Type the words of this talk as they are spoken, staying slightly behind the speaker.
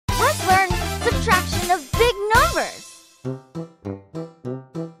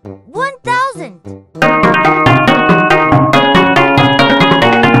1,000.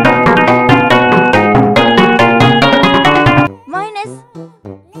 Minus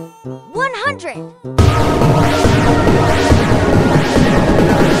 100.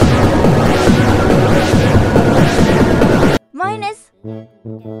 Minus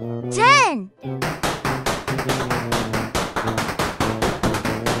 10.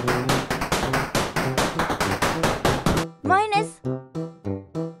 Minus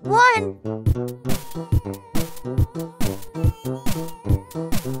 1.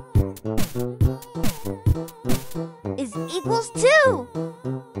 Is equals to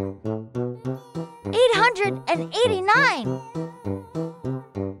 889.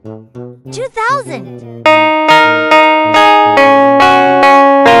 2,000.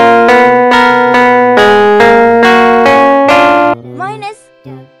 Minus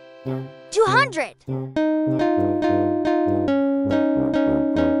 200.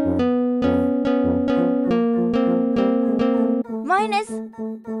 Minus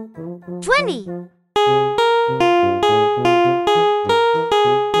 20.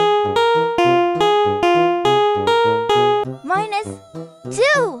 Minus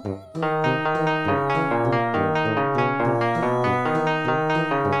 2.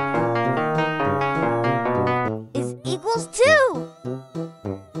 Is equals to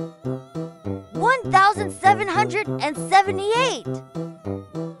 1,778.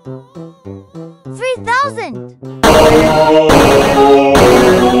 3,000.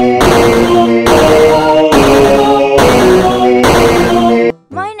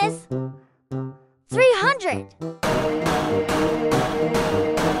 Minus 300.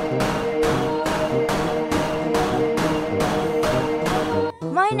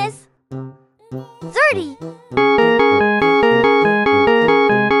 Minus 30.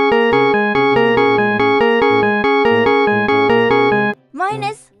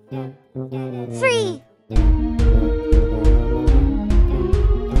 Minus 3.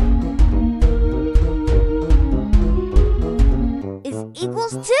 Is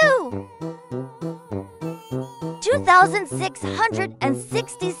equals to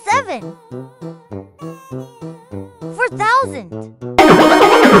 2,667. 4,000.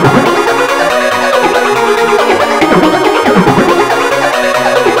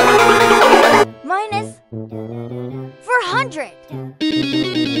 Minus 400.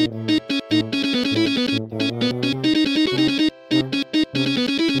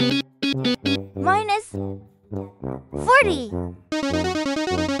 Minus 40.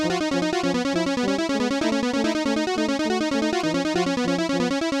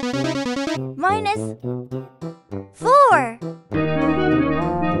 Minus 4.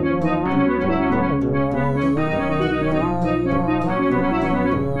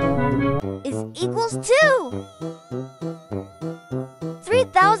 Is equals to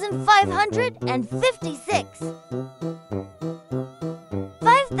 3,556.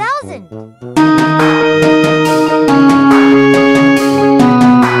 5,000.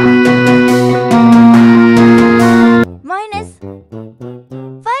 Minus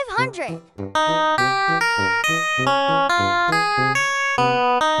 500.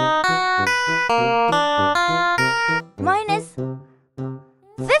 Minus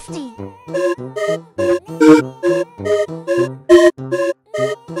 50.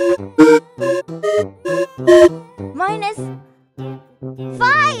 Minus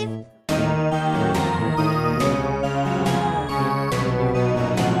 5.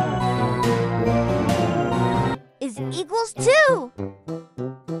 Is equals to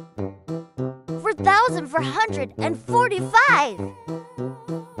 4,445.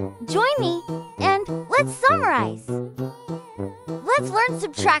 Join me and let's summarize. Let's learn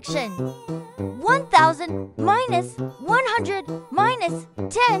subtraction. 1,000 minus 100 minus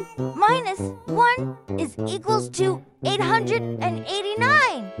 10 minus 1 is equals to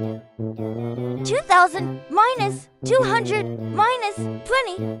 889. 2,000 minus 200 minus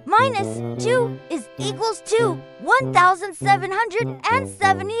 20 minus 2 is equals to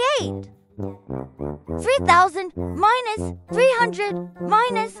 1,778. 3,000 minus 300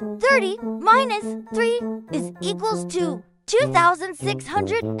 minus 30 minus 3 is equals to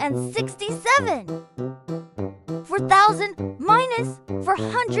 2,667. 4,000 minus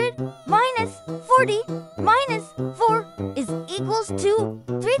 400 minus 40 minus 4 is equals to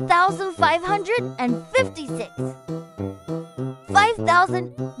 3,556.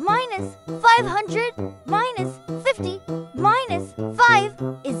 5,000 minus 500 minus 50 minus 5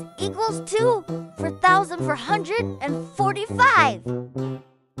 is equals to 4,445.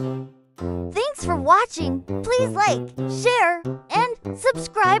 Thanks for watching. Please like, share, and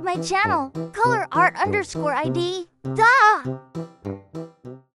subscribe my channel, Color Art _ID. Duh!